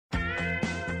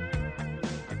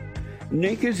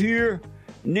Nick is here.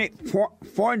 Nick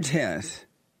Fuentes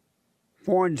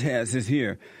is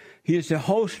here. He is the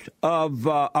host of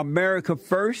America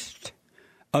First,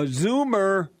 a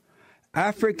Zoomer,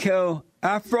 Afro-Latino.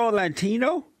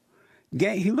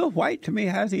 He looks white to me.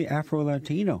 How's he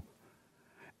Afro-Latino?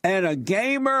 And a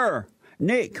gamer.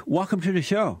 Nick, welcome to the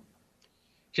show.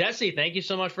 Jesse, thank you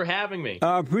so much for having me.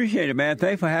 I appreciate it, man.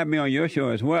 Thanks for having me on your show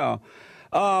as well.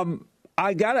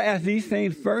 I got to ask these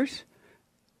things first.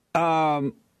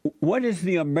 What is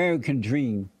the American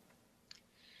dream?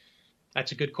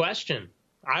 That's a good question.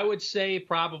 I would say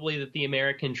probably that the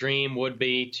American dream would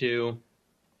be to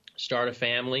start a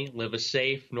family, live a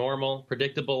safe, normal,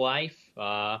 predictable life,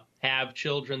 have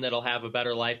children that'll have a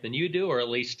better life than you do, or at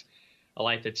least a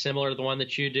life that's similar to the one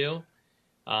that you do.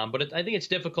 But I think it's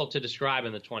difficult to describe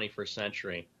in the 21st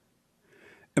century.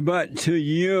 But to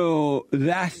you,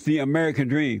 that's the American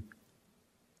dream.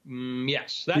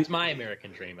 Yes, that's my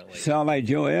American dream, at least. Sound like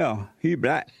Joel. He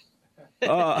black.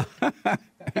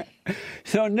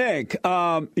 So, Nick,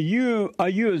 are you a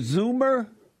Zoomer?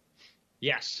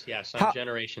 Yes, I'm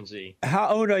Generation Z. How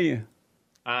old are you?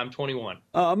 I'm 21.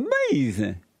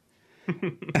 Amazing.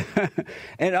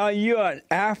 And are you an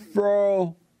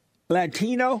Afro-Latino?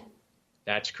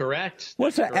 That's correct.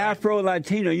 What's an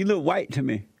Afro-Latino? You look white to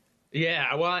me.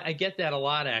 Yeah, well, I get that a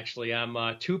lot, actually. I'm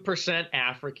 2%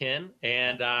 African,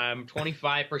 and I'm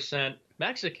 25%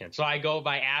 Mexican. So I go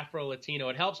by Afro-Latino.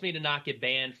 It helps me to not get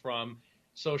banned from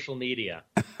social media.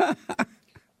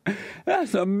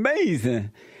 That's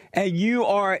amazing. And you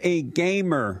are a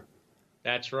gamer.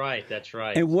 That's right.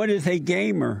 And what is a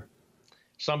gamer?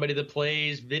 Somebody that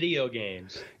plays video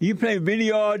games. You play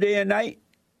video all day and night?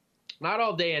 Not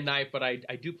all day and night, but I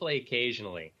do play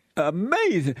occasionally.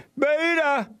 Amazing.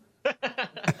 Beta!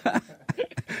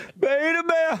 Beta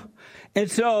Bell!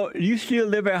 And so you still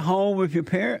live at home with your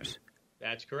parents?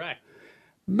 That's correct.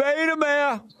 Beta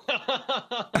Bell!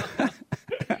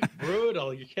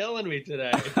 Brutal. You're killing me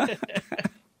today.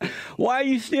 Why are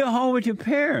you still home with your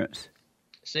parents?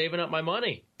 Saving up my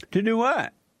money. To do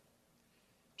what?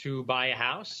 To buy a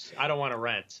house. I don't want to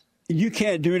rent. You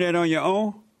can't do that on your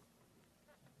own?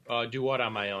 Do what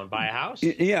on my own? Buy a house?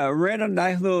 Yeah, rent a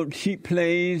nice little cheap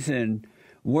place and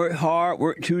work hard,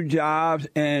 work 2 jobs,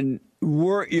 and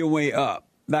work your way up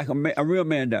like a real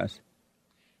man does.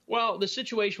 Well, the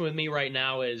situation with me right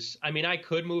now is, I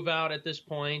could move out at this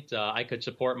point. I could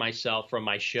support myself from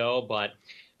my show, but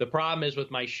the problem is with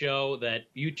my show that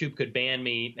YouTube could ban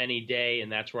me any day,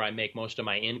 and that's where I make most of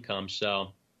my income.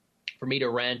 So for me to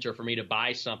rent or for me to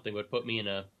buy something would put me in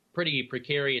a pretty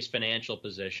precarious financial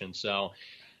position. So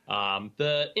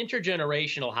the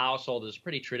intergenerational household is a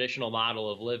pretty traditional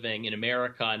model of living in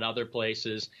America and other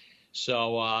places.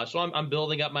 So I'm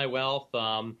building up my wealth.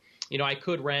 I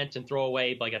could rent and throw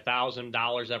away like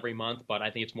 $1,000 every month, but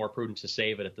I think it's more prudent to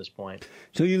save it at this point.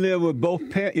 So you live with both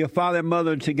your father and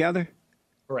mother together?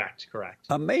 Correct.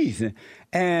 Amazing.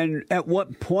 And at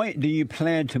what point do you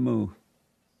plan to move?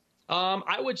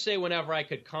 I would say whenever I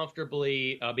could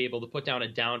comfortably be able to put down a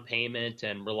down payment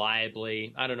and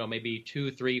reliably, I don't know, maybe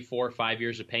 2, 3, 4, 5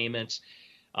 years of payments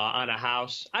on a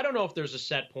house. I don't know if there's a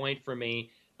set point for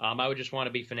me. I would just want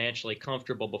to be financially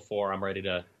comfortable before I'm ready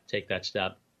to take that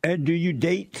step. And do you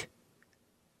date?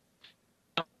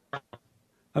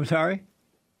 I'm sorry?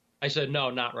 I said, no,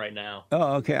 not right now.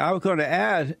 Oh, okay. I was going to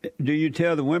ask, do you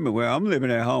tell the women, well, I'm living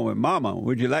at home with Mama.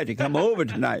 Would you like to come over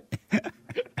tonight?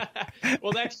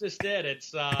 Well, that's just it.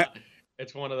 It's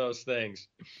one of those things.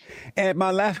 And my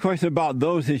last question about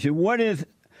those issues,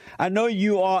 I know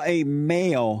you are a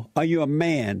male. Are you a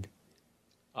man?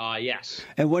 Yes.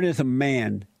 And what is a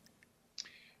man?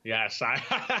 Yes,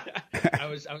 I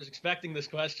was expecting this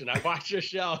question. I watched your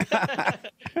show.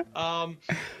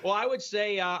 Well, I would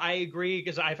say I agree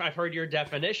because I've heard your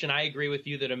definition. I agree with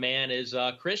you that a man is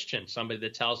a Christian, somebody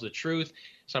that tells the truth,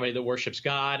 somebody that worships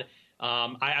God.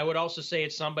 I would also say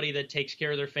it's somebody that takes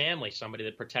care of their family, somebody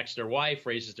that protects their wife,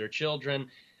 raises their children,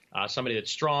 somebody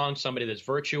that's strong, somebody that's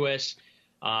virtuous.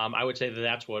 I would say that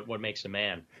that's what makes a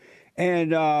man.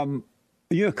 And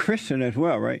you're a Christian as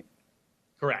well, right?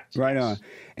 Correct. Right yes. on.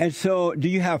 And so do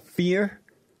you have fear?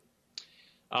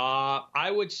 I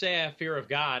would say I have fear of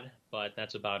God, but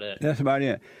that's about it. That's about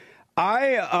it.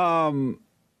 I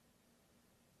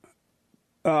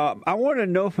want to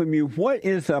know from you, what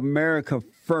is America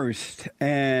First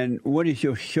and what is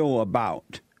your show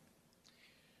about?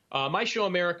 My show,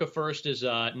 America First, is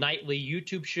a nightly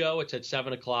YouTube show. It's at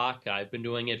 7 o'clock. I've been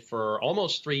doing it for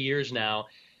almost 3 years now.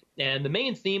 And the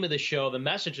main theme of the show, the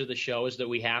message of the show, is that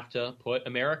we have to put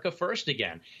America first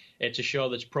again. It's a show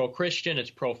that's pro-Christian, it's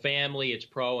pro-family, it's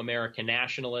pro-American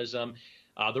nationalism.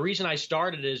 The reason I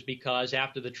started is because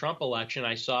after the Trump election,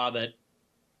 I saw that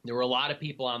there were a lot of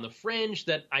people on the fringe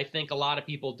that I think a lot of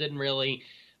people didn't really,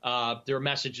 their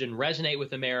message didn't resonate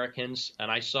with Americans.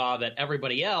 And I saw that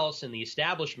everybody else in the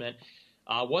establishment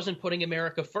wasn't putting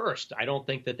America first. I don't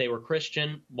think that they were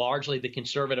Christian. Largely, the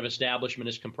conservative establishment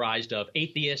is comprised of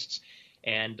atheists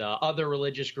and other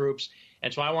religious groups.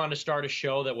 And so I wanted to start a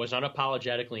show that was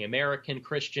unapologetically American,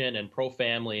 Christian, and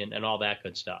pro-family and all that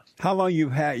good stuff. How long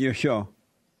you've had your show?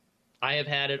 I have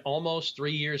had it almost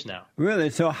 3 years now.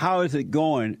 Really? So how is it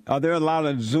going? Are there a lot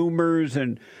of Zoomers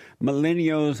and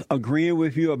millennials agreeing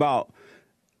with you about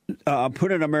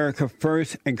putting America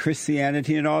first and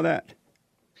Christianity and all that?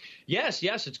 Yes,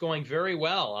 it's going very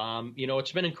well.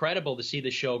 It's been incredible to see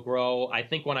the show grow. I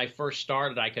think when I first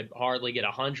started, I could hardly get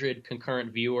 100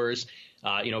 concurrent viewers,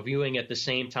 viewing at the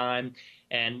same time.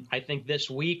 And I think this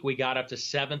week we got up to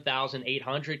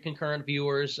 7,800 concurrent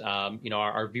viewers.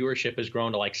 Our viewership has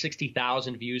grown to like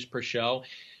 60,000 views per show.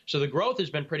 So the growth has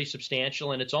been pretty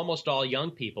substantial, and it's almost all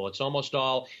young people. It's almost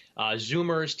all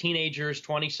Zoomers, teenagers,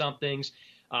 20-somethings,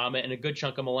 and a good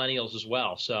chunk of millennials as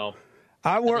well. So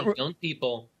I think young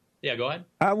people. Yeah, go ahead.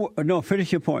 No,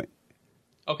 finish your point.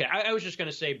 Okay, I was just going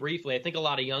to say briefly, I think a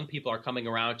lot of young people are coming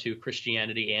around to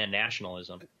Christianity and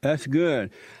nationalism. That's good.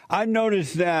 I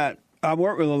noticed that I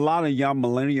work with a lot of young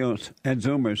millennials and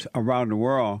Zoomers around the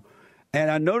world, and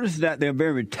I noticed that they're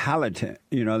very talented.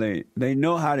 They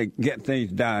know how to get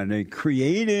things done. They're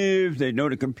creative. They know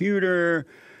the computer.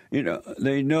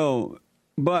 They know.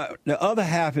 But the other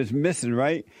half is missing,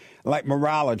 right? Like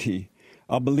morality,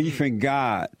 a belief in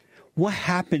God. What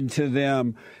happened to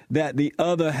them that the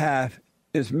other half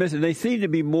is missing? They seem to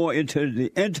be more into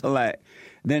the intellect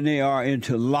than they are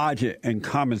into logic and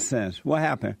common sense. What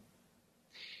happened?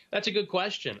 That's a good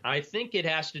question. I think it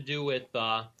has to do with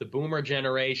the boomer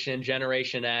generation,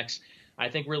 Generation X. I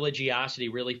think religiosity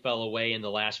really fell away in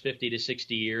the last 50 to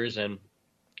 60 years. And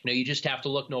you just have to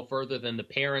look no further than the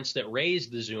parents that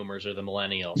raised the Zoomers or the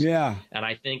millennials. Yeah. And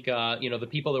I think, the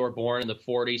people that were born in the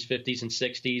 40s, 50s, and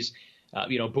 60s,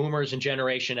 boomers and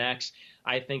Generation X,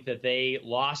 I think that they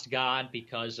lost God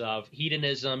because of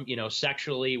hedonism,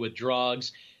 sexually with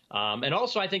drugs. And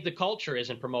also, I think the culture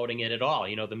isn't promoting it at all.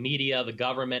 The media, the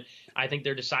government, I think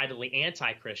they're decidedly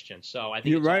anti-Christian. So I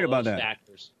think you're right about that.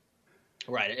 Factors.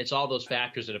 Right. It's all those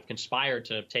factors that have conspired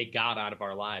to take God out of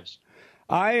our lives.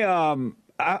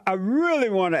 I really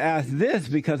want to ask this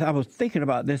because I was thinking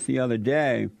about this the other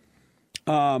day.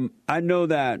 I know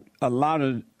that a lot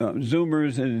of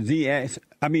Zoomers and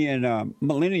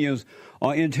millennials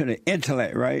are into the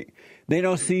intellect, right? They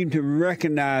don't seem to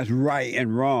recognize right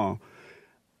and wrong.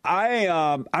 I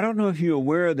don't know if you're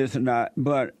aware of this or not,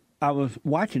 but I was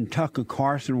watching Tucker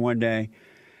Carlson one day,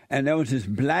 and there was this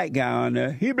black guy on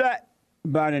there. He black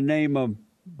by the name of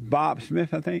Bob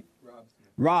Smith, I think.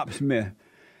 Rob Smith.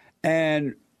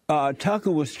 And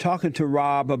Tucker was talking to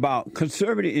Rob about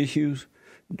conservative issues,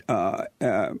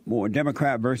 more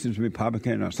Democrat versus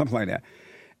Republican or something like that.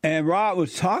 And Rob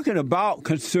was talking about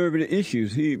conservative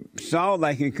issues. He sounded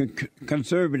like a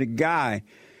conservative guy.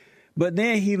 But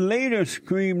then he later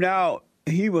screamed out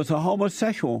he was a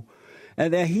homosexual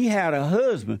and that he had a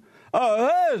husband.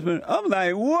 A husband? I'm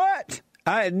like, what?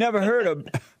 I had never heard of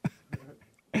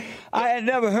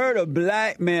a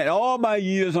black man all my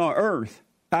years on earth.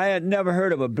 I had never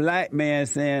heard of a black man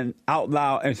saying out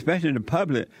loud, especially in the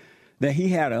public, that he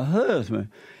had a husband.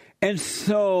 And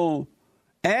so,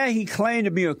 and he claimed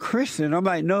to be a Christian. I'm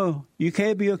like, no, you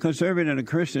can't be a conservative and a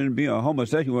Christian and be a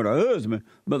homosexual with a husband.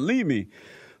 Believe me.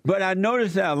 But I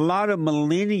noticed that a lot of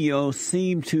millennials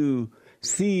seem to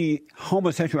see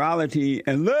homosexuality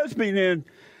and lesbianism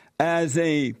as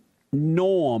a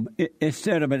norm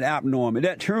instead of an abnorm. Is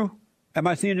that true? Am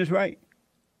I seeing this right?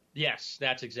 Yes,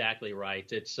 that's exactly right.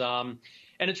 It's and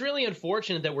it's really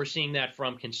unfortunate that we're seeing that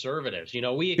from conservatives.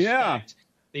 We expect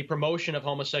the promotion of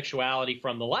homosexuality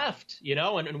from the left,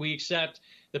 and we accept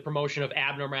the promotion of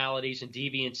abnormalities and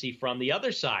deviancy from the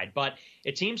other side. But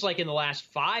it seems like in the last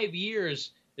 5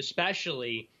 years,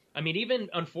 especially, even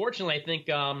unfortunately, I think,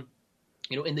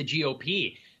 in the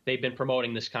GOP, they've been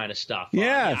promoting this kind of stuff.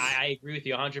 Yes. I agree with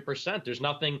you 100%. There's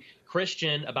nothing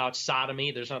Christian about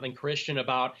sodomy. There's nothing Christian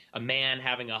about a man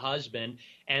having a husband.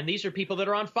 And these are people that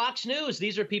are on Fox News.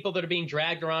 These are people that are being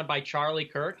dragged around by Charlie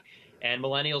Kirk. And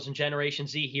millennials and Generation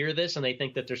Z hear this, and they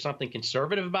think that there's something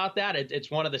conservative about that.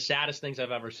 It's one of the saddest things I've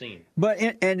ever seen. But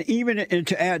even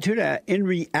to add to that, in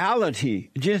reality,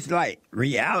 just like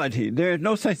reality, there's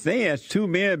no such thing as two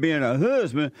men being a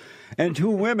husband and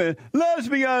two women,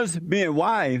 lesbians being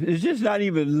wives. It's just not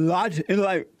even logical. It's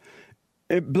like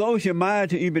it blows your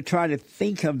mind to even try to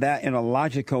think of that in a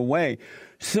logical way.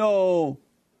 So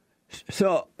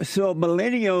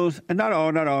millennials, not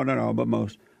all, but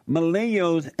most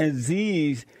millennials and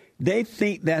Zs, they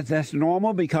think that that's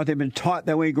normal because they've been taught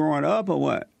that way growing up, or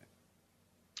what?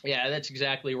 Yeah, that's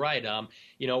exactly right.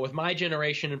 With my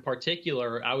generation in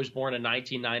particular, I was born in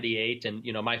 1998,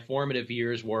 and my formative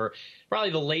years were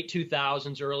probably the late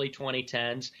 2000s, early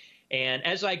 2010s. And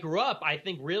as I grew up, I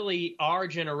think really our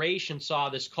generation saw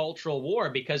this cultural war,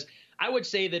 because I would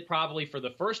say that probably for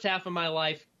the first half of my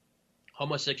life,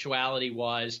 homosexuality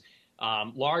was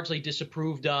largely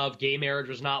disapproved of. Gay marriage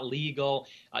was not legal.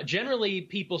 Generally,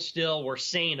 people still were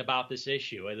sane about this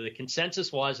issue. The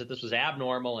consensus was that this was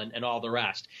abnormal and all the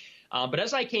rest. But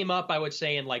as I came up, I would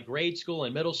say in like grade school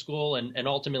and middle school and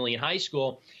ultimately in high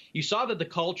school, you saw that the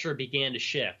culture began to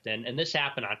shift. And this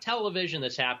happened on television.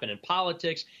 This happened in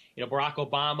politics. Barack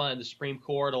Obama and the Supreme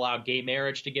Court allowed gay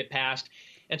marriage to get passed.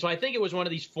 And so I think it was one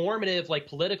of these formative like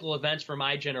political events for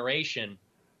my generation,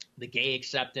 the gay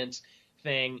acceptance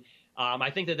thing.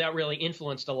 I think that really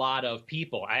influenced a lot of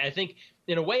people. I think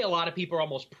in a way, a lot of people are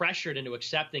almost pressured into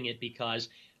accepting it because,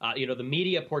 the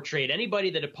media portrayed anybody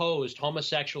that opposed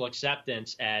homosexual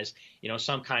acceptance as,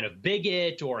 some kind of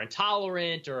bigot or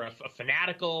intolerant or a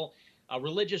fanatical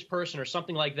religious person or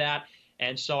something like that.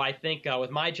 And so I think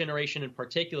with my generation in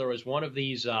particular, was one of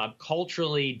these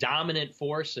culturally dominant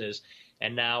forces.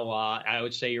 And now I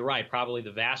would say you're right. Probably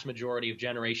the vast majority of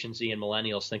Generation Z and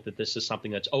millennials think that this is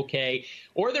something that's okay,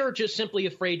 or they're just simply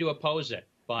afraid to oppose it.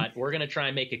 But we're going to try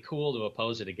and make it cool to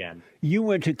oppose it again. You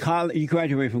went to college. You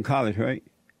graduated from college, right?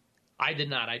 I did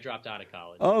not. I dropped out of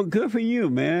college. Oh, good for you,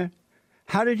 man.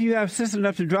 How did you have sense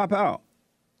enough to drop out?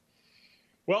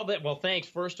 Well, thanks.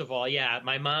 First of all, yeah,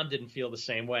 my mom didn't feel the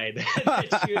same way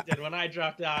that you did when I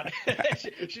dropped out.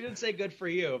 She didn't say good for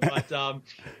you, but the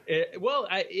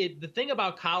thing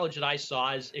about college that I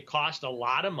saw is it cost a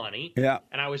lot of money. Yeah,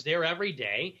 and I was there every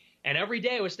day, and every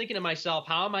day I was thinking to myself,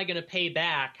 how am I going to pay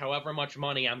back however much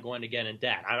money I'm going to get in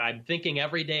debt? I'm thinking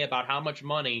every day about how much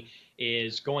money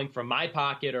is going from my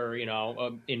pocket or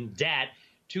in debt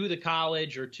to the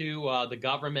college or to the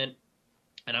government.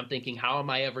 And I'm thinking, how am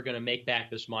I ever going to make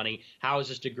back this money? How is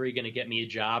this degree going to get me a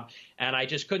job? And I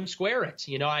just couldn't square it.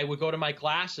 I would go to my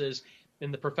classes,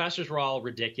 and the professors were all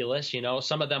ridiculous.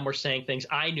 Some of them were saying things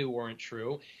I knew weren't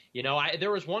true.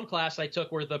 There was one class I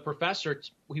took where the professor,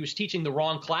 he was teaching the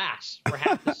wrong class for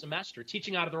half the semester,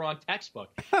 teaching out of the wrong textbook.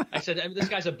 I said, this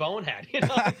guy's a bonehead.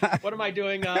 What am I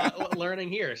doing learning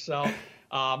here? So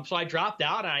I dropped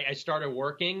out. I started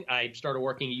working. I started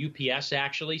working at UPS,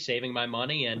 actually, saving my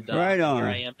money, and right on. Here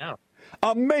I am now.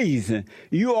 Amazing.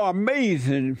 You are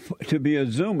amazing to be a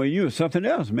Zoomer. You are something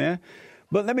else, man.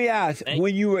 But let me ask,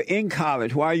 when you were in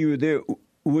college, while you were there,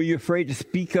 were you afraid to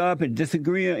speak up and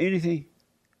disagree or anything?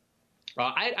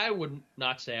 I would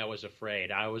not say I was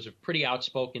afraid. I was a pretty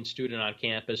outspoken student on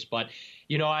campus, but,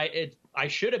 I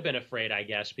should have been afraid, I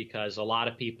guess, because a lot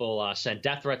of people sent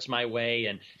death threats my way,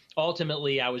 and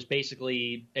ultimately I was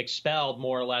basically expelled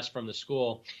more or less from the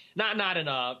school. Not in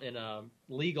a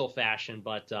legal fashion,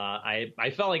 but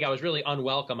I felt like I was really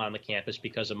unwelcome on the campus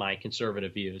because of my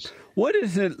conservative views. What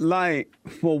is it like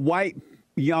for white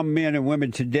young men and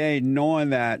women today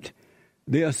knowing that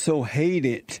they're so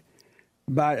hated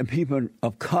by the people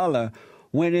of color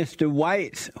when it's the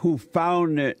whites who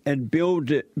founded and built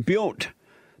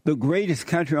the greatest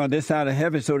country on this side of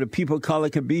heaven so the people of color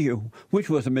can be here, which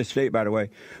was a mistake, by the way.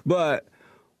 But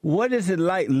what is it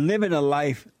like living a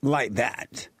life like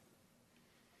that?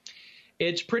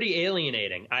 It's pretty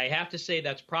alienating. I have to say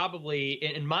that's probably,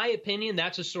 in my opinion,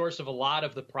 that's a source of a lot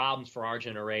of the problems for our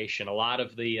generation. A lot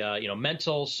of the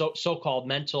so-called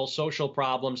mental, social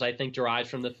problems, I think, derives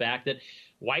from the fact that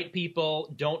white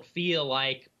people don't feel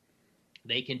like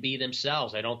they can be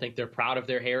themselves. I don't think they're proud of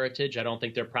their heritage. I don't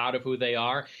think they're proud of who they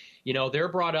are. They're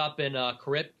brought up in a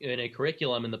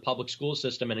curriculum in the public school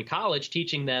system and in college,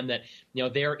 teaching them that,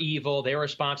 they're evil, they're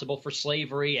responsible for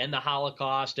slavery and the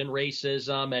Holocaust and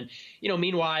racism. And,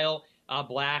 meanwhile,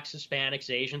 blacks,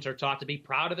 Hispanics, Asians are taught to be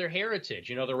proud of their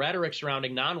heritage. The rhetoric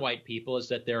surrounding non-white people is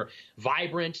that they're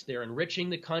vibrant, they're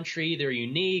enriching the country, they're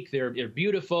unique, they're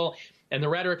beautiful. And the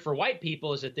rhetoric for white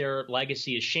people is that their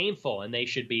legacy is shameful and they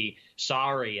should be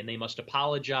sorry and they must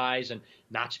apologize and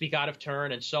not speak out of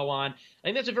turn and so on. I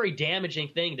think that's a very damaging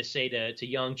thing to say to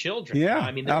young children.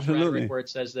 Yeah, there's absolutely. Rhetoric where it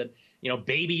says that,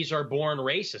 babies are born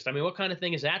racist. What kind of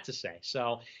thing is that to say?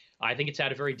 So I think it's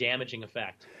had a very damaging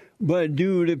effect. But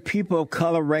do the people of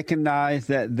color recognize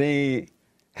that they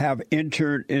have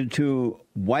entered into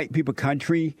white people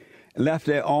country, left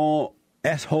their own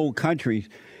S-hole countries,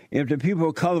 if the people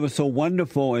of color were so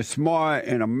wonderful and smart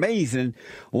and amazing,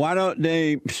 why don't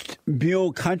they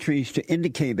build countries to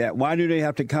indicate that? Why do they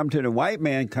have to come to the white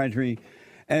man country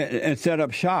and set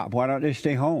up shop? Why don't they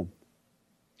stay home?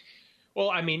 Well,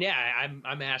 I mean, yeah,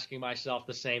 I'm asking myself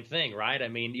the same thing, right? I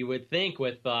mean, you would think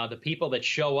with the people that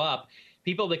show up,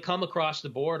 people that come across the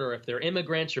border, if they're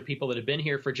immigrants or people that have been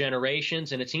here for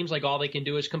generations, and it seems like all they can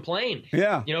do is complain.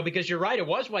 Yeah. You know, because you're right, it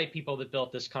was white people that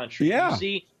built this country. Yeah. You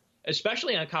see,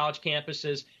 especially on college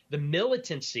campuses, the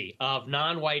militancy of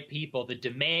non-white people, the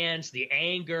demands, the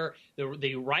anger,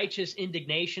 the righteous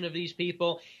indignation of these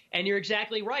people. And you're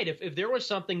exactly right. If there was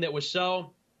something that was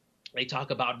so, they talk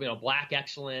about, black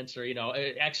excellence or,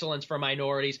 excellence for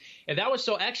minorities. If that was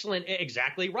so excellent,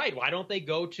 exactly right. Why don't they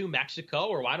go to Mexico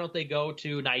or why don't they go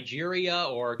to Nigeria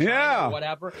or China or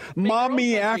whatever?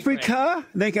 Mommy Africa.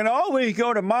 They can always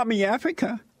go to Mommy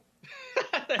Africa.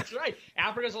 That's right.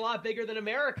 Africa's a lot bigger than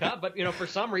America, but, for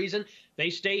some reason, they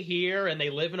stay here and they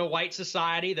live in a white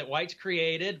society that whites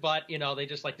created, but, they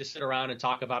just like to sit around and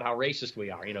talk about how racist we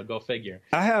are, go figure.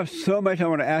 I have so much I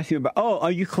want to ask you about. Oh,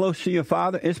 are you close to your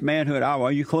father? It's Manhood Hour.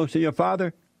 Are you close to your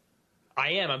father? I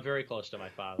am. I'm very close to my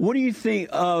father. What do you think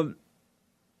of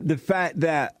the fact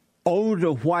that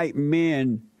older white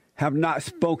men have not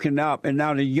spoken up and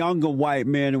now the younger white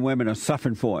men and women are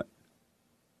suffering for it?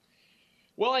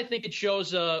 Well, I think it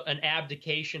shows an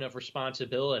abdication of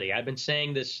responsibility. I've been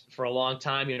saying this for a long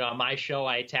time. On my show,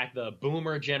 I attack the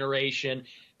boomer generation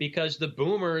because the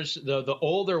boomers, the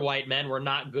older white men, were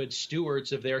not good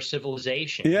stewards of their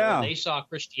civilization. Yeah. When they saw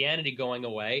Christianity going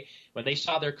away, when they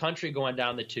saw their country going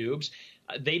down the tubes,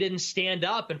 they didn't stand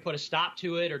up and put a stop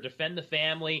to it or defend the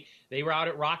family. They were out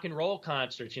at rock and roll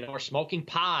concerts, or smoking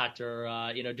pot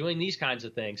or, doing these kinds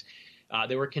of things.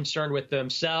 They were concerned with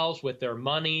themselves, with their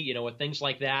money, with things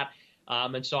like that.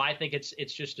 And so I think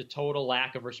it's just a total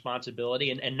lack of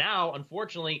responsibility. And now,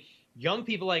 unfortunately, young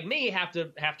people like me have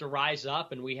to rise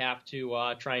up, and we have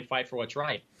to try and fight for what's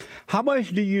right. How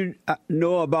much do you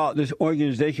know about this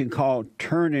organization called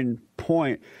Turning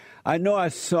Point? I know I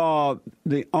saw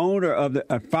the founder of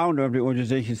the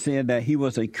organization saying that he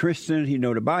was a Christian, he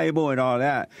knew the Bible and all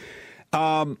that.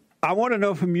 I want to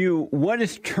know from you, what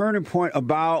is Turning Point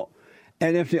about?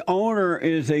 And if the owner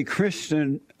is a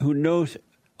Christian who knows,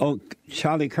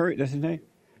 Charlie Kirk, that's his name?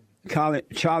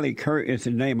 Charlie Kirk is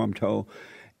his name, I'm told.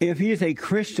 If he's a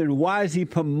Christian, why is he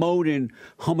promoting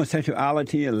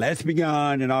homosexuality and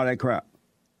lesbian and all that crap?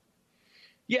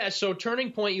 Yeah, so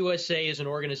Turning Point USA is an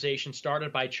organization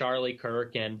started by Charlie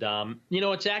Kirk, and,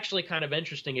 it's actually kind of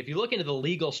interesting. If you look into the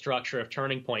legal structure of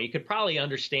Turning Point, you could probably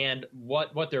understand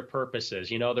what their purpose is.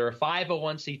 They're a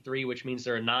 501c3, which means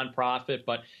they're a nonprofit,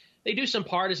 but they do some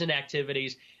partisan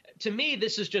activities. To me,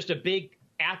 this is just a big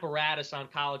apparatus on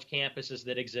college campuses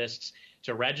that exists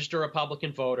to register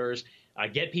Republican voters,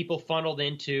 get people funneled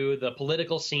into the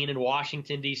political scene in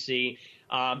Washington, D.C.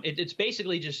 It's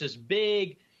basically just this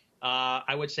big,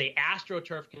 I would say,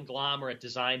 AstroTurf conglomerate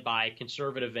designed by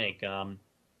Conservative Inc.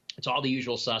 It's all the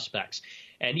usual suspects.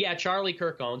 And yeah, Charlie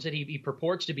Kirk owns it. He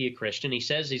purports to be a Christian. He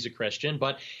says he's a Christian,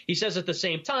 but he says at the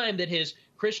same time that his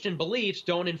Christian beliefs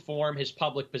don't inform his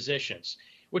public positions,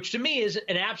 which to me is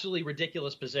an absolutely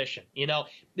ridiculous position.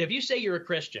 If you say you're a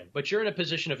Christian, but you're in a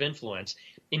position of influence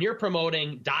and you're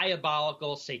promoting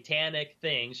diabolical, satanic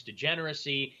things,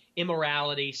 degeneracy,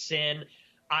 immorality, sin,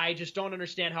 I just don't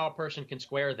understand how a person can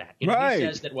square that. Right. He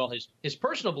says that, well, his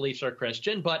personal beliefs are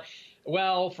Christian, but,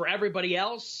 well, for everybody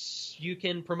else, you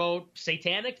can promote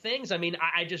satanic things. I mean,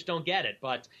 I just don't get it.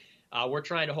 But we're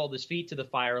trying to hold his feet to the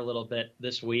fire a little bit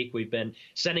this week. We've been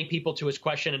sending people to his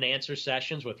question and answer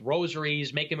sessions with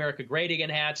rosaries, Make America Great Again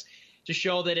hats, to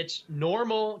show that it's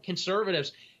normal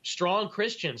conservatives, strong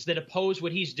Christians that oppose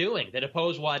what he's doing, that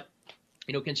oppose what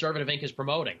Conservative Inc. is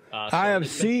promoting. I have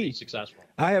seen successful.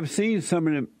 I have seen some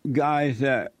of the guys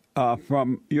that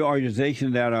from your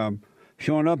organization that are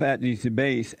showing up at these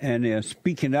debates and they're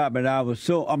speaking up, and I'm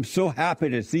so happy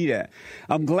to see that.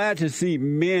 I'm glad to see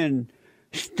men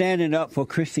standing up for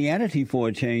Christianity for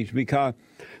a change, because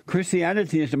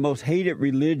Christianity is the most hated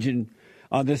religion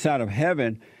on this side of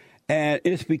heaven, and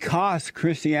it's because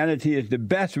Christianity is the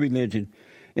best religion.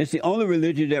 It's the only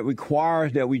religion that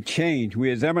requires that we change.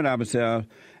 We examine ourselves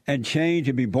and change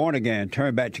and be born again,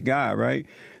 turn back to God, right?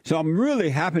 So I'm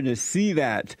really happy to see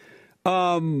that.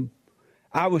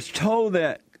 I was told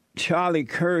that Charlie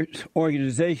Kirk's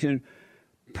organization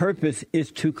purpose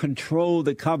is to control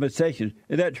the conversation.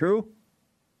 Is that true?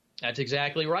 That's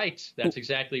exactly right. That's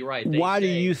exactly right. Why do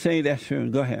you say that's true?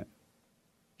 Go ahead.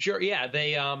 Sure. Yeah.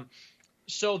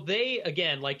 So they,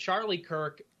 again, like Charlie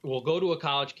Kirk will go to a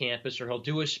college campus or he'll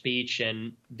do a speech,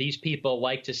 and these people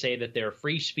like to say that they're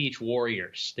free speech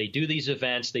warriors. They do these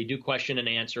events, they do question and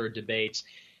answer debates,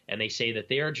 and they say that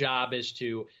their job is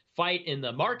to fight in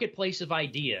the marketplace of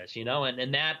ideas,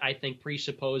 and that I think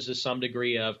presupposes some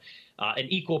degree of an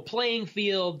equal playing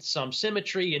field, some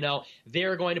symmetry.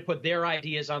 They're going to put their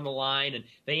ideas on the line, and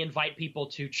they invite people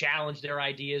to challenge their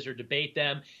ideas or debate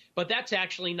them. But that's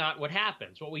actually not what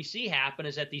happens. What we see happen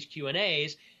is at these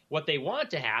Q&As, what they want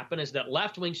to happen is that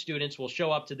left-wing students will show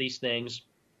up to these things,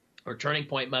 or Turning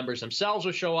Point members themselves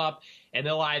will show up, and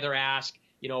they'll either ask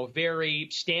very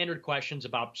standard questions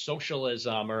about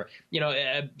socialism, or,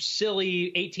 a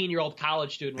silly 18-year-old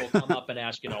college student will come up and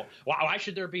ask, why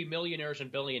should there be millionaires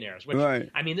and billionaires? Which, right.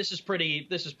 I mean, this is pretty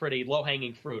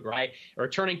low-hanging fruit, right? Or a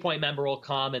Turning Point member will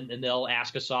come and they'll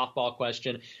ask a softball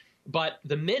question. But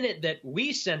the minute that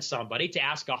we send somebody to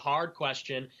ask a hard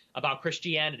question about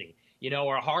Christianity,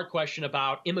 or a hard question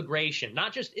about immigration,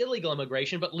 not just illegal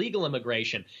immigration, but legal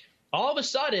immigration, all of a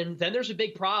sudden, then there's a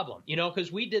big problem,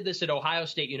 because we did this at Ohio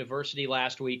State University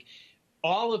last week.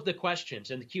 All of the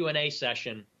questions in the Q&A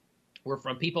session were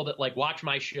from people that watch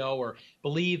my show or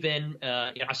believe in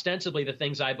ostensibly the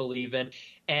things I believe in.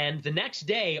 And the next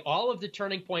day, all of the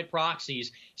Turning Point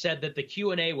proxies said that the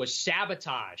Q&A was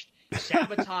sabotaged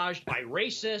by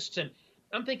racists. And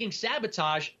I'm thinking,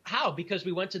 sabotage? How? Because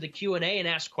we went to the Q&A and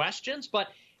asked questions? But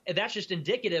that's just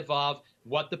indicative of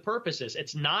what the purpose is.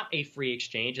 It's not a free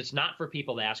exchange. It's not for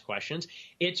people to ask questions.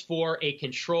 It's for a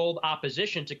controlled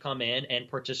opposition to come in and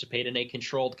participate in a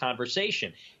controlled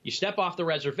conversation. You step off the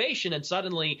reservation and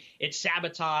suddenly it's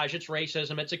sabotage, it's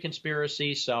racism, it's a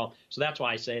conspiracy. So that's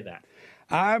why I say that.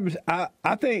 I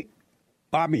think,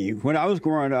 when I was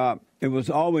growing up, it was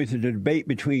always a debate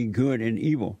between good and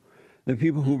evil. The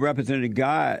people who represented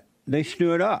God, they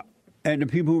stood up. And the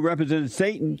people who represented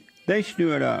Satan, they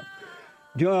stood up.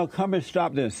 Joel, come and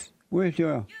stop this. Where's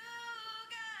Joel?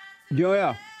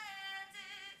 Joel.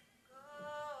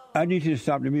 I need you to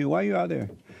stop the music. Why are you out there?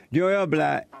 Joel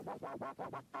Black.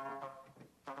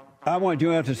 I want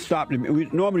Joel to stop the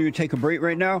music. Normally we take a break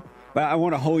right now, but I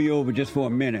want to hold you over just for a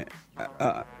minute.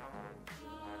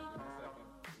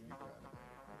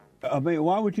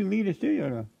 Why would you leave the studio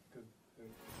though?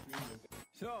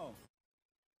 So,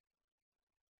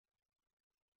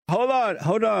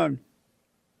 hold on.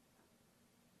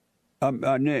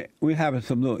 Nick, we're having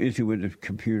some little issue with the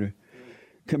computer.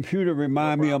 Computer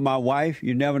remind me of my wife.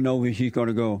 You never know when she's going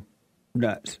to go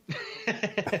nuts.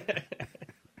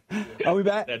 Are we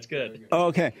back? That's good.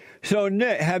 Okay. So,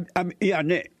 Nick,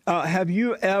 have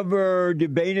you ever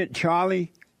debated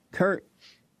Charlie Kirk?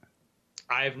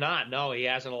 I have not. No, he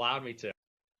hasn't allowed me to.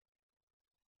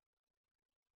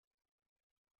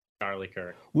 Charlie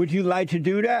Kirk. Would you like to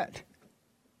do that?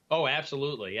 Oh,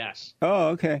 absolutely, yes. Oh,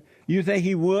 okay. You think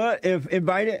he would if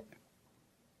invited?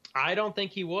 I don't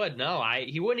think he would. No,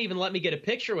 he wouldn't even let me get a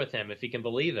picture with him, if you can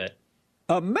believe it.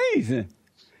 Amazing.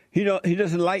 He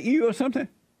doesn't like you or something?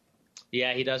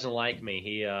 Yeah, he doesn't like me.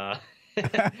 He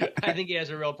I think he has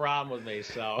a real problem with me.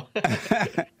 So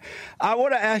I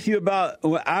want to ask you about.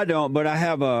 Well, I don't, but I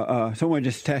have someone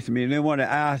just texted me and they want to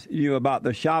ask you about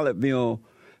the Charlottesville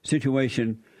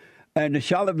situation. And the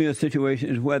Charlottesville situation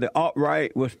is where the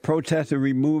alt-right was protesting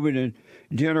removing the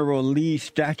General Lee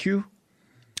statue.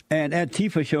 And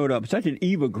Antifa showed up, such an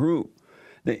evil group.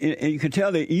 And you can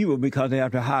tell they're evil because they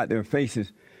have to hide their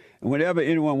faces. And whenever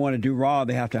anyone want to do wrong,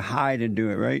 they have to hide and do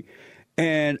it, right?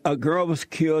 And a girl was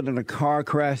killed in a car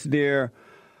crash there.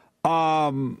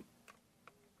 I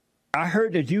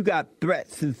heard that you got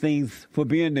threats and things for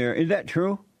being there. Is that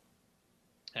true?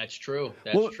 That's true.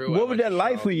 True. What was that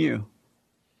like for you?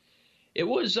 It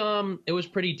was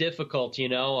pretty difficult,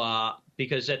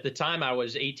 because at the time I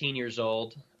was 18 years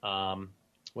old.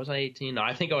 Was I 18? No,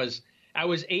 I think I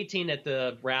was 18 at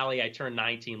the rally. I turned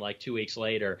 19 like 2 weeks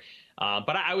later.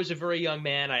 But I was a very young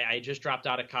man. I just dropped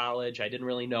out of college. I didn't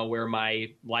really know where my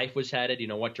life was headed,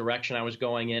 what direction I was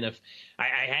going in. If I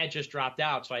had just dropped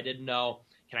out, so I didn't know,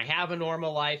 can I have a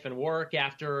normal life and work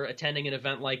after attending an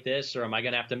event like this, or am I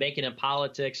going to have to make it in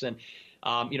politics? And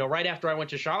right after I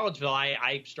went to Charlottesville,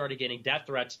 I started getting death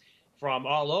threats from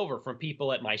all over, from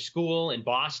people at my school in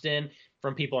Boston,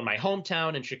 from people in my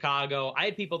hometown in Chicago. I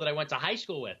had people that I went to high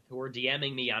school with who were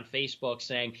DMing me on Facebook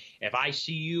saying, if I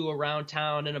see you around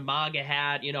town in a MAGA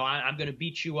hat, I'm going to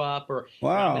beat you up, or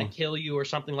I'm going to kill you, or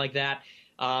something like that.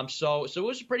 So it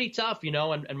was pretty tough,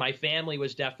 and my family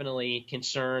was definitely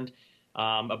concerned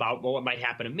about what might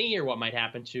happen to me or what might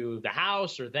happen to the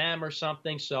house or them or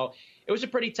something. So it was a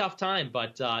pretty tough time.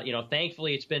 But,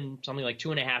 thankfully, it's been something like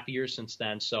 2.5 years since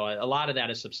then. So a lot of that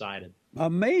has subsided.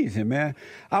 Amazing, man.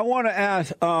 I want to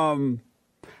ask. I'm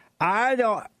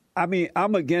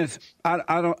against.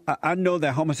 I know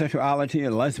that homosexuality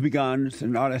and lesbians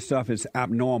and all that stuff is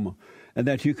abnormal, and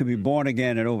that you can be born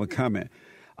again and overcome it.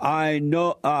 I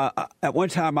know. At one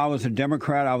time, I was a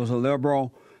Democrat. I was a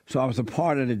liberal, so I was a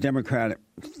part of the Democratic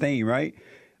thing, right?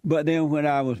 But then when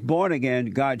I was born again,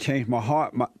 God changed my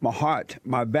heart.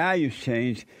 My values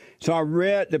changed. So I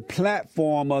read the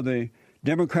platform of the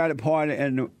Democratic Party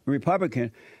and the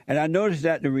Republican, and I noticed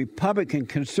that the Republican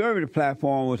conservative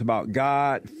platform was about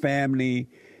God, family,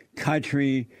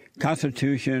 country,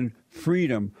 Constitution,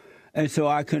 freedom, and so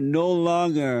I could no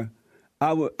longer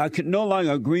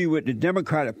agree with the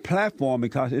Democratic platform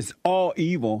because it's all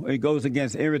evil. It goes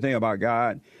against everything about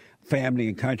God, family,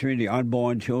 and country, the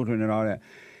unborn children, and all that.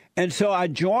 And so I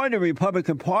joined the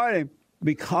Republican Party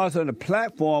because of the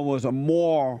platform was a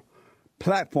moral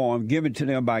platform given to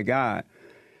them by God.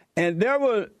 And there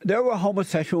were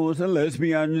homosexuals and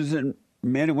lesbians and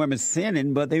men and women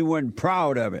sinning, but they weren't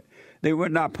proud of it. They were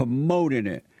not promoting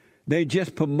it. They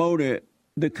just promoted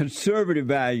the conservative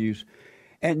values.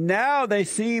 And now they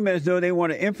seem as though they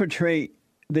want to infiltrate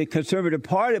the conservative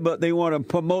party, but they want to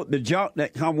promote the junk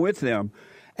that come with them.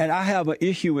 And I have an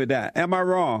issue with that. Am I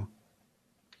wrong?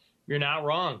 You're not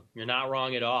wrong. You're not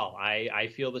wrong at all.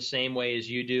 I feel the same way as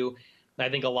you do. I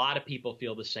think a lot of people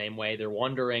feel the same way. They're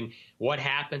wondering what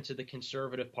happened to the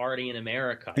conservative party in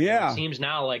America. Yeah. It seems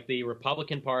now like the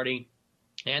Republican Party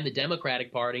and the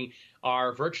Democratic Party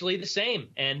are virtually the same.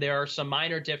 And there are some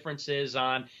minor differences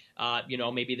on,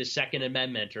 maybe the Second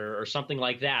Amendment or something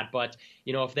like that. But,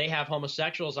 if they have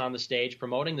homosexuals on the stage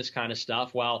promoting this kind of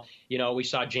stuff, well, we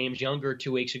saw James Younger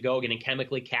 2 weeks ago getting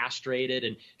chemically castrated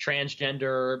and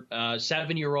transgender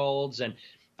 7-year-olds and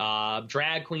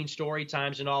drag queen story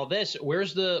times and all this.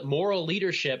 Where's the moral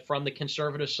leadership from the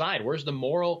conservative side? Where's the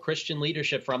moral Christian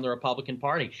leadership from the Republican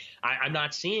Party? I'm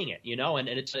not seeing it, and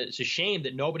it's a shame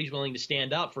that nobody's willing to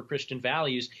stand up for Christian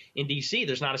values in D.C.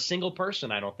 There's not a single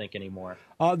person, I don't think, anymore.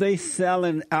 Are they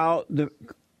selling out the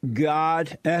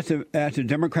God as the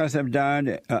Democrats have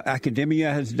done,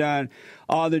 academia has done?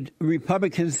 Are the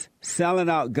Republicans selling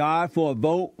out God for a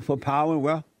vote for power and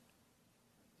wealth?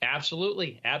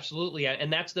 Absolutely. Absolutely.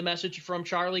 And that's the message from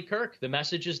Charlie Kirk. The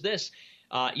message is this.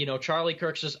 Charlie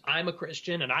Kirk says, I'm a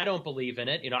Christian and I don't believe in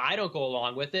it. I don't go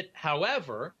along with it.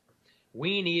 However,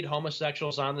 we need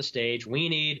homosexuals on the stage. We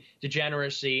need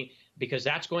degeneracy because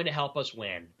that's going to help us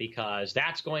win, because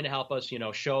that's going to help us,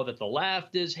 show that the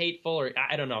left is hateful, or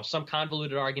I don't know, some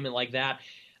convoluted argument like that.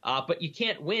 But you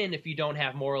can't win if you don't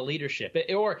have moral leadership.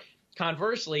 Or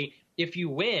conversely, if you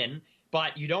win,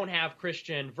 but you don't have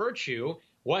Christian virtue,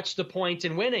 what's the point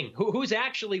in winning? Who's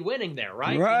actually winning there,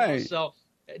 right? Right. So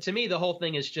to me, the whole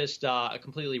thing is just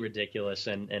completely ridiculous,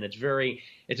 and it's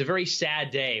a very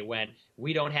sad day when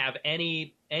we don't have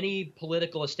any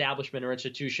political establishment or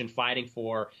institution fighting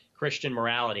for Christian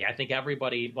morality. I think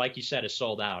everybody, like you said, is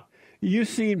sold out. You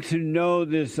seem to know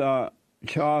this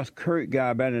Charles Kirk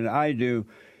guy better than I do.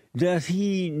 Does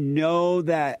he know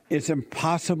that it's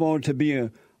impossible to be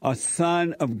a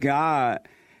son of God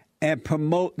and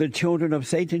promote the children of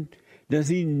Satan? Does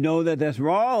he know that that's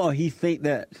wrong, or he think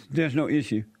that there's no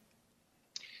issue?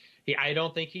 I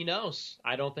don't think he knows.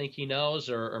 I don't think he knows,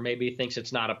 or maybe he thinks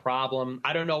it's not a problem.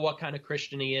 I don't know what kind of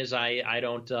Christian he is. I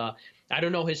don't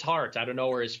know his heart. I don't know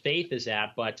where his faith is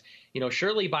at. But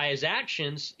surely by his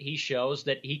actions, he shows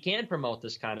that he can promote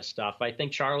this kind of stuff. I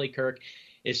think Charlie Kirk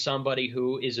is somebody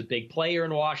who is a big player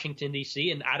in Washington,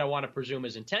 D.C., and I don't want to presume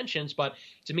his intentions, but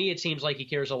to me it seems like he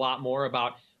cares a lot more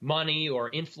about money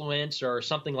or influence or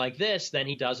something like this than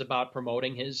he does about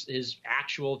promoting his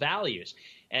actual values.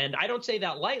 And I don't say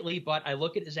that lightly, but I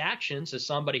look at his actions as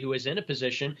somebody who is in a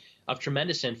position of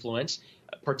tremendous influence,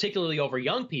 particularly over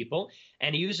young people,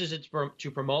 and he uses it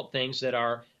to promote things that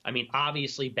are,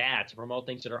 obviously bad, to promote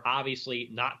things that are obviously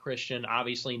not Christian,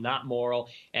 obviously not moral.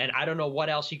 And I don't know what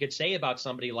else you could say about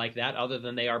somebody like that other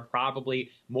than they are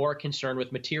probably more concerned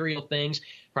with material things,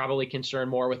 probably concerned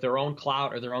more with their own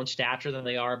clout or their own stature than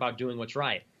they are about doing what's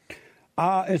right.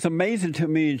 It's amazing to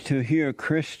me to hear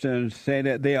Christians say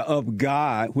that they are of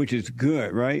God, which is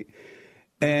good, right?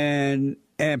 And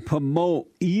promote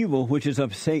evil, which is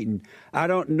of Satan. I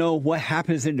don't know what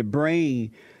happens in the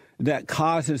brain that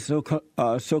causes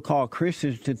so-called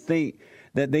Christians to think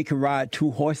that they can ride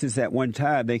two horses at one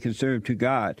time. They can serve to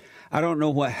God. I don't know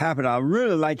what happened. I'd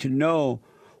really like to know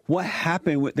what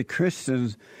happened with the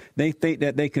Christians. They think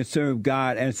that they can serve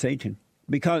God and Satan.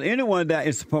 Because anyone that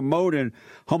is promoting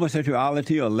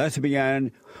homosexuality or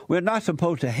lesbian, we're not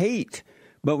supposed to hate,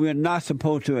 but we're not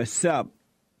supposed to accept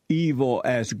evil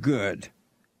as good.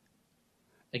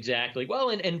 Exactly. Well,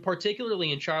 and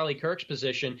particularly in Charlie Kirk's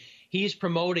position, he's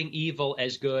promoting evil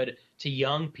as good to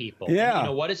young people. Yeah. And, you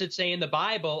know, what does it say in the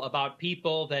Bible about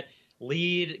people that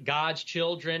lead God's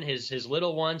children, his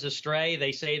little ones, astray?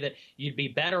 They say that you'd be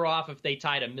better off if they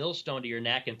tied a millstone to your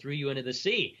neck and threw you into the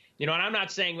sea. You know, and I'm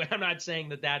not saying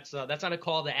that that's not a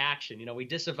call to action. You know, we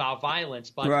disavow violence,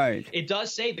 but Right. It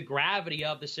does say the gravity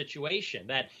of the situation,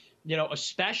 that, you know,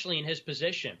 especially in his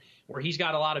position where he's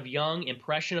got a lot of young,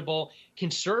 impressionable,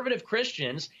 conservative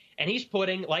Christians, and he's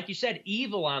putting, like you said,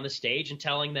 evil on the stage and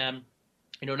telling them,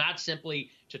 you know, not simply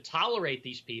to tolerate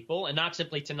these people and not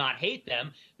simply to not hate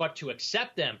them, but to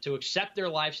accept them, to accept their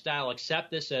lifestyle, accept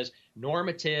this as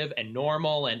normative and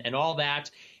normal and all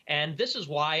that. And this is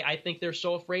why I think they're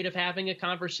so afraid of having a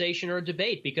conversation or a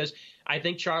debate, because I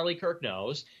think Charlie Kirk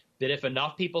knows that if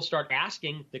enough people start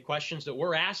asking the questions that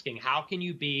we're asking, how can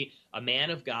you be a man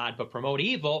of God but promote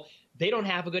evil? They don't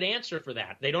have a good answer for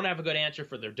that. They don't have a good answer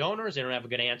for their donors. They don't have a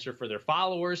good answer for their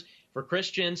followers, for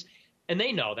Christians. And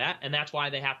they know that, and that's why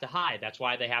they have to hide. That's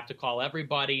why they have to call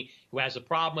everybody who has a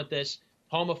problem with this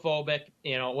homophobic,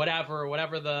 you know, whatever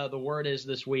the word is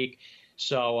this week.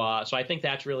 So I think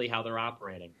that's really how they're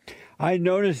operating. I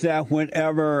noticed that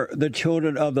whenever the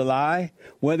children of the lie,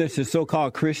 whether it's the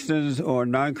so-called Christians or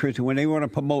non-Christians, when they want to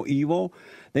promote evil,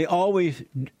 they always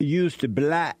use the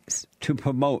blacks to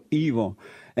promote evil.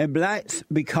 And blacks,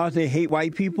 because they hate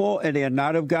white people and they are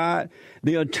not of God,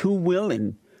 they are too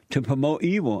willing to promote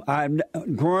evil.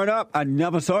 Growing up, I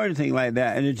never saw anything like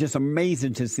that, and it's just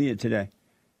amazing to see it today.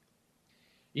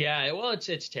 Yeah, well,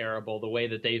 it's terrible the way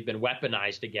that they've been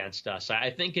weaponized against us. I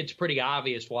think it's pretty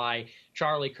obvious why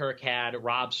Charlie Kirk had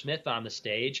Rob Smith on the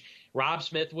stage. Rob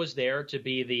Smith was there to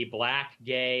be the black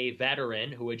gay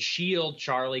veteran who would shield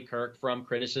Charlie Kirk from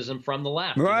criticism from the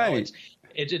left. Right. You know,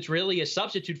 it's really a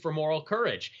substitute for moral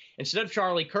courage. Instead of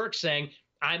Charlie Kirk saying,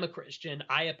 I'm a Christian,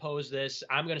 I oppose this,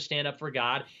 I'm going to stand up for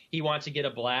God, he wants to get a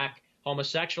black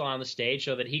homosexual on the stage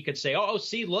so that he could say, oh,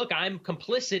 see, look, I'm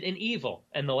complicit in evil,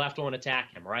 and the left won't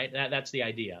attack him, right? That's the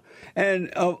idea. And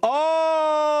of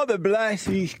all the blacks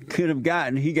he could have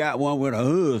gotten, he got one with a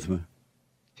husband.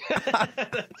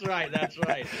 That's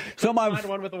right. So Find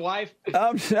one with a wife.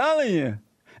 I'm telling you,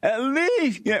 at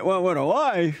least get one with a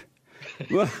wife.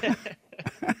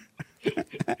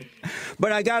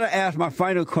 But I got to ask, my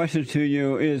final question to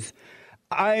you is,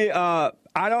 I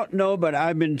don't know, but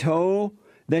I've been told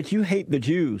that you hate the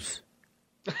Jews.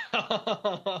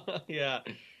 Yeah.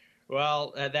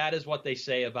 Well, that is what they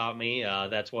say about me.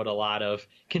 That's what a lot of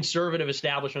conservative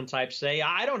establishment types say.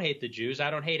 I don't hate the Jews.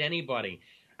 I don't hate anybody.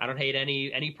 I don't hate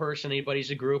any person, anybody's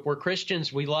a group. We're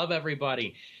Christians. We love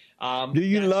everybody. Do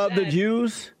you love the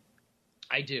Jews?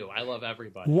 I do. I love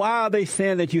everybody. Why are they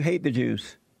saying that you hate the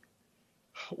Jews?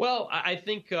 Well, I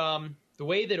think the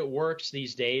way that it works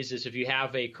these days is if you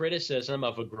have a criticism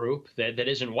of a group that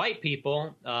isn't white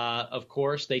people, of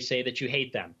course, they say that you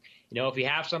hate them. You know, if you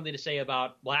have something to say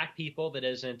about black people that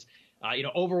isn't,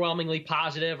 overwhelmingly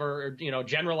positive or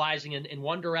generalizing in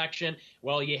one direction,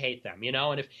 well, you hate them,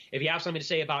 And if you have something to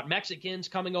say about Mexicans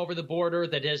coming over the border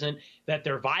that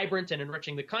they're vibrant and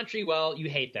enriching the country, well, you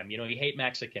hate them. You hate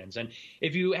Mexicans. And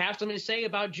if you have something to say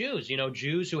about Jews,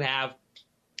 Jews who have,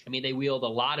 they wield a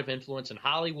lot of influence in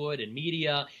Hollywood and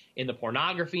media, in the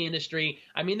pornography industry.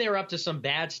 They're up to some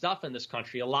bad stuff in this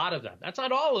country, a lot of them. That's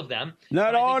not all of them.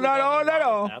 Not all.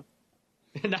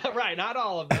 Not right, not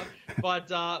all of them.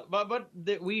 But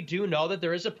we do know that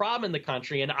there is a problem in the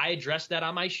country, and I address that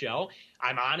on my show.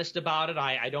 I'm honest about it.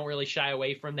 I don't really shy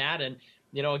away from that. And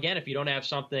again, if you have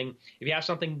something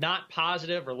not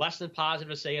positive or less than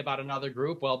positive to say about another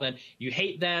group, well, then you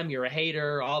hate them, you're a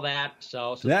hater, all that.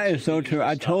 So that is so true.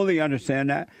 I totally understand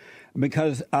that,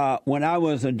 because when I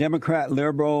was a Democrat,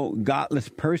 liberal, godless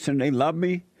person, they loved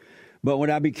me. But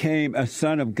when I became a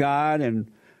son of God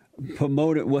and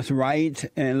promoted what's right,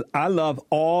 and I love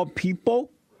all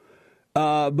people,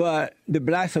 but the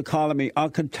blacks are calling me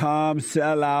Uncle Tom,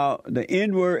 sellout, the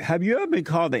N-word. Have you ever been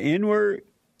called the N-word?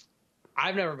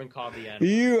 I've never been called the N-word.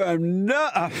 You have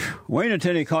not. Wait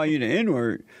until they call you the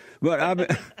N-word. But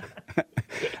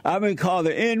I've been called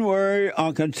the N-word,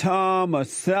 Uncle Tom, a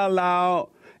sellout.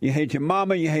 You hate your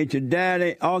mama, you hate your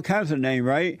daddy, all kinds of names,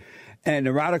 right? And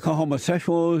the radical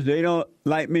homosexuals, they don't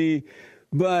like me.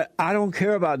 But I don't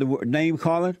care about the name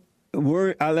calling.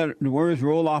 I let the words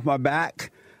roll off my back.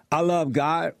 I love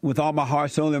God with all my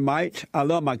heart, soul, and might. I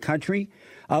love my country.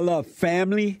 I love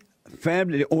family,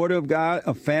 the order of God,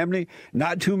 of family.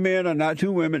 Not two men or not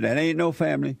two women. That ain't no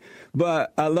family.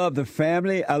 But I love the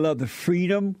family. I love the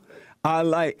freedom. I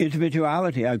like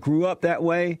individuality. I grew up that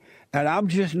way, and I'm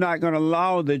just not going to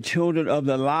allow the children of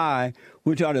the lie,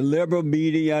 which are the liberal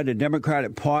media, the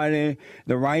Democratic Party,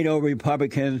 the right-o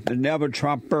Republicans, the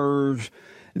never-Trumpers,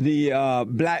 the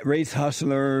black race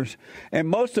hustlers, and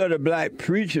most of the black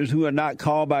preachers who are not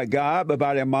called by God but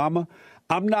by their mama.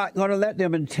 I'm not going to let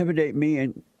them intimidate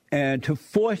me and to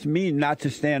force me not to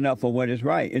stand up for what is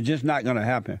right. It's just not going to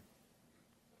happen.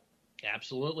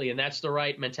 Absolutely, and that's the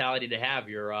right mentality to have.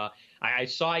 I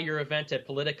saw your event at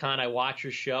Politicon. I watched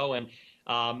your show, and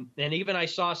even I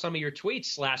saw some of your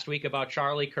tweets last week about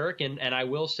Charlie Kirk, and I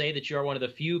will say that you are one of the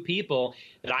few people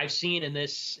that I've seen in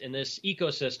this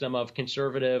ecosystem of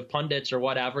conservative pundits or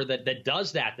whatever that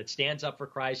does that stands up for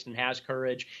Christ and has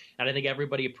courage, and I think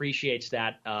everybody appreciates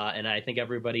that, and I think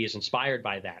everybody is inspired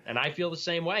by that, and I feel the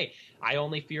same way. I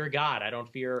only fear God. I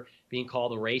don't fear being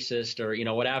called a racist or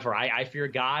whatever. I fear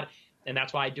God. And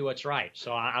that's why I do what's right.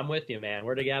 So I'm with you, man.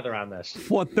 We're together on this.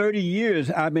 For 30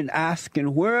 years, I've been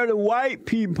asking, where are the white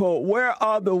people? Where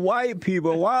are the white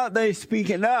people? Why aren't they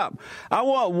speaking up? I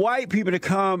want white people to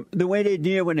come the way they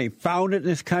did when they founded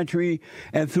this country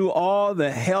and through all the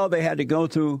hell they had to go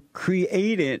through,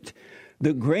 created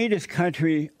the greatest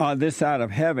country on this side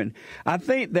of heaven. I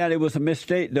think that it was a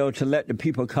mistake, though, to let the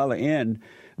people of color in,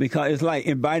 because it's like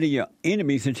inviting your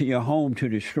enemies into your home to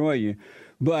destroy you.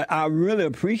 But I really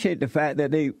appreciate the fact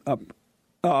that they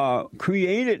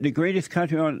created the greatest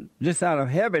country on this side of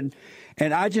heaven,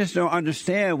 and I just don't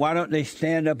understand why don't they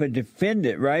stand up and defend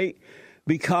it, right?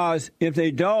 Because if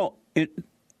they don't,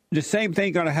 the same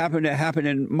thing going to happen that happened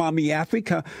in Mommy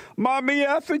Africa. Mommy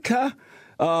Africa,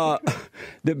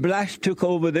 the blacks took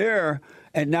over there.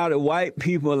 And now the white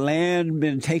people, land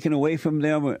been taken away from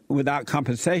them without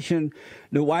compensation.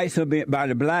 The whites have been, by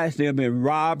the blacks, they have been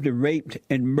robbed and raped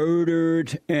and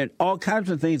murdered, and all kinds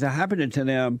of things are happening to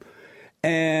them.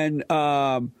 And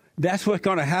that's what's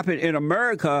going to happen in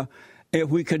America if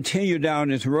we continue down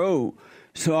this road.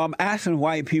 So I'm asking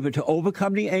white people to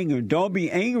overcome the anger. Don't be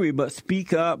angry, but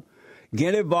speak up,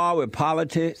 get involved with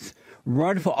politics,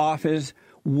 run for office,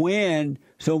 win,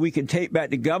 so we can take back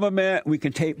the government, we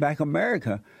can take back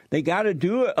America. They got to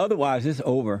do it, otherwise it's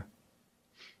over.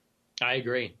 I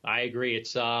agree.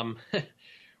 It's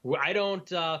I don't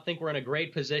think we're in a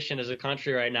great position as a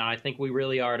country right now. I think we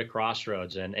really are at a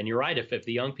crossroads. And you're right. If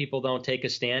the young people don't take a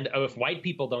stand, or if white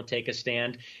people don't take a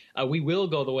stand, we will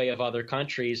go the way of other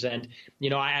countries. And,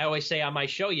 I always say on my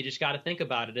show, you just got to think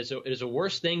about it. Is it a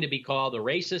worse thing to be called a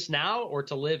racist now or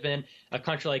to live in a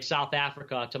country like South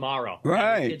Africa tomorrow?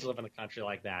 Right. Kids live in a country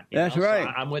like that. That's right. So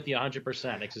I'm with you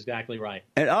 100%. That's exactly right.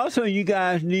 And also you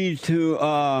guys need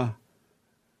to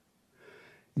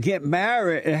get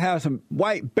married and have some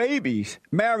white babies.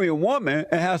 Marry a woman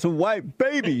and have some white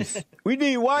babies. We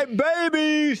need white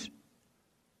babies.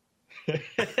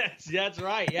 That's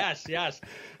right. Yes.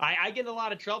 I get in a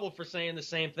lot of trouble for saying the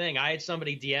same thing. I had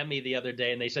somebody DM me the other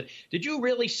day and they said, "Did you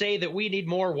really say that we need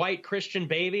more white Christian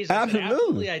babies?"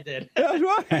 Absolutely. I did. That's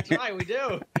right. That's right. We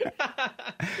do.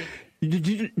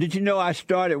 Did you know I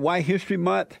started White History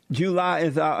Month? July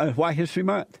is White History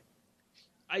Month.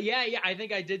 Yeah. I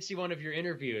think I did see one of your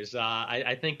interviews.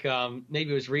 I think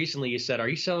maybe it was recently you said, "Are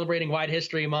you celebrating White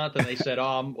History Month?" And they said,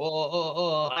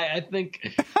 I think,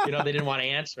 they didn't want to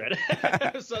answer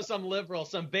it. So some liberal,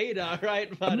 some beta,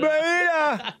 right? But,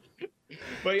 beta!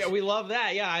 But yeah, we love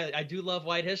that. Yeah, I do love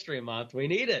White History Month. We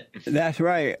need it. That's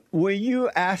right. Were you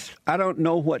asked, I don't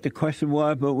know what the question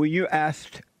was, but were you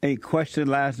asked a question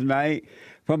last night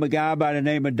from a guy by the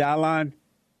name of Dallon?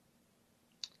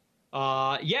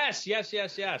 Yes.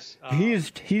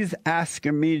 He's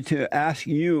asking me to ask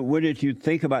you, what did you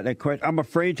think about that question? I'm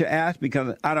afraid to ask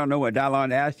because I don't know what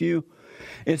Dallon asked you.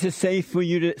 Is it safe for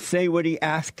you to say what he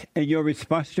asked and your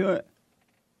response to it?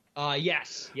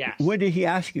 Yes. What did he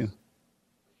ask you?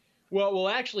 Well,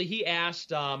 actually, he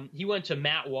asked, he went to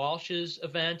Matt Walsh's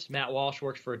event. Matt Walsh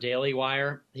works for Daily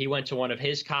Wire. He went to one of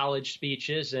his college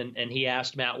speeches, and he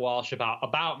asked Matt Walsh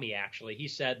about me, actually. He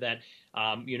said that,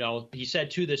 he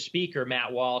said to the speaker,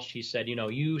 Matt Walsh, he said,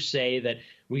 you say that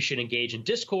we should engage in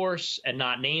discourse and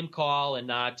not name call and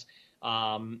not,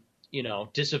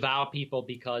 disavow people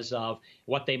because of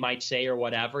what they might say or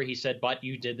whatever. He said, but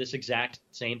you did this exact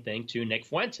same thing to Nick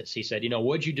Fuentes. He said,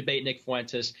 would you debate Nick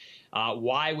Fuentes?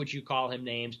 Why would you call him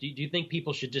names? Do you think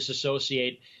people should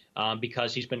disassociate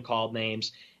because he's been called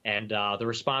names? And the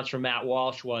response from Matt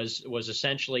Walsh was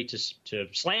essentially to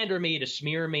slander me, to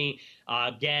smear me,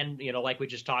 again, like we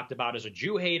just talked about, as a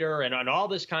Jew hater and all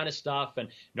this kind of stuff, and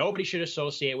nobody should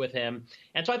associate with him.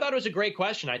 And so I thought it was a great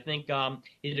question. I think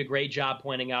he did a great job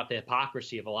pointing out the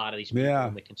hypocrisy of a lot of these people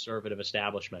in the conservative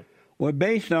establishment. Well,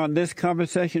 based on this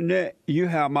conversation, Nick, you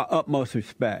have my utmost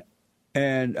respect.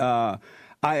 And I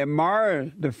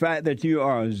admire the fact that you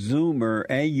are a Zoomer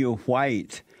and you're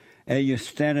white and you're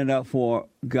standing up for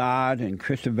God and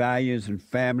Christian values and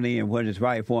family and what is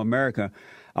right for America.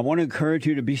 I want to encourage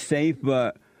you to be safe,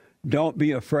 but don't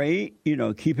be afraid.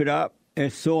 Keep it up.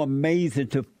 It's so amazing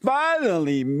to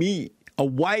finally meet a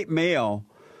white male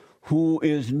who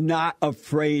is not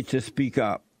afraid to speak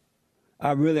up.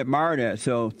 I really admire that.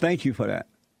 So thank you for that.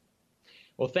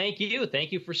 Well, thank you.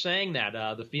 Thank you for saying that.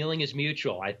 The feeling is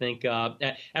mutual. I think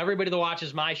everybody that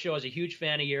watches my show is a huge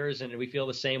fan of yours, and we feel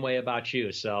the same way about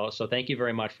you. So thank you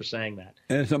very much for saying that.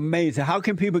 It's amazing. How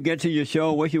can people get to your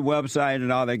show? What's your website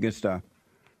and all that good stuff?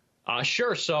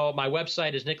 Sure. So my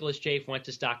website is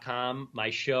nicholasjfuentes.com.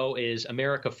 My show is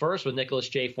America First with Nicholas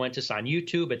J. Fuentes on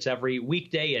YouTube. It's every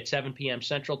weekday at 7 p.m.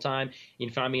 Central Time. You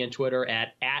can find me on Twitter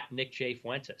at Nick J.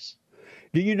 Fuentes.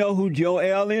 Do you know who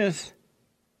Joel is?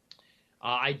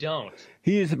 I don't.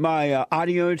 He is my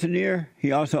audio engineer.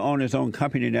 He also owns his own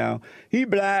company now. He's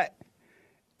black,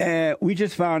 and we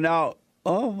just found out,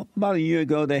 about a year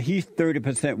ago that he's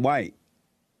 30% white.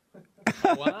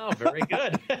 Wow, very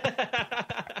good.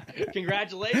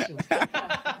 Congratulations.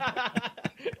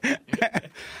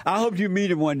 I hope you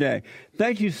meet him one day.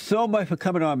 Thank you so much for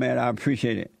coming on, man. I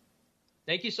appreciate it.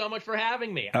 Thank you so much for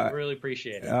having me. I really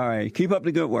appreciate it. All right. Keep up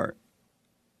the good work.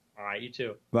 All right. You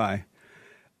too. Bye.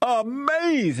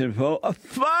 Amazing, folks.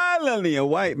 Finally, a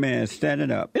white man standing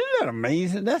up. Isn't that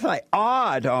amazing? That's like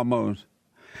odd almost.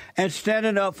 And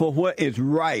standing up for what is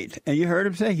right. And you heard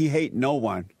him say he hates no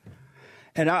one.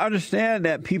 And I understand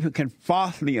that people can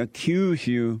falsely accuse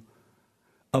you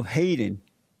of hating.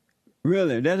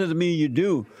 Really, that doesn't mean you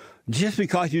do. Just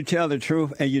because you tell the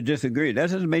truth and you disagree, that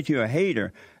doesn't make you a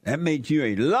hater. That makes you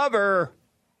a lover.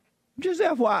 Just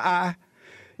FYI.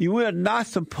 You are not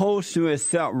supposed to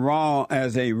accept wrong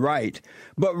as a right.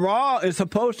 But wrong is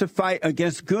supposed to fight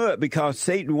against good because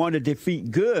Satan wanted to defeat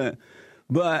good.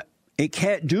 But it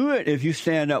can't do it if you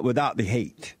stand up without the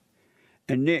hate.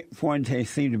 And Nick Fuentes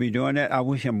seemed to be doing that. I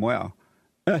wish him well.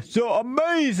 So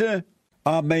amazing.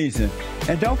 Amazing.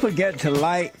 And don't forget to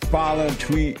like, follow,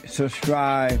 tweet,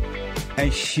 subscribe,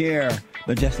 and share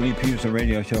the Jesse Lee Peterson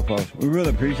radio show, folks. We really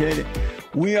appreciate it.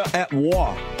 We are at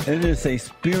war. It is a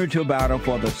spiritual battle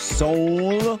for the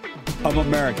soul of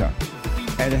America.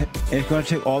 And it's going to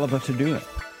take all of us to do it.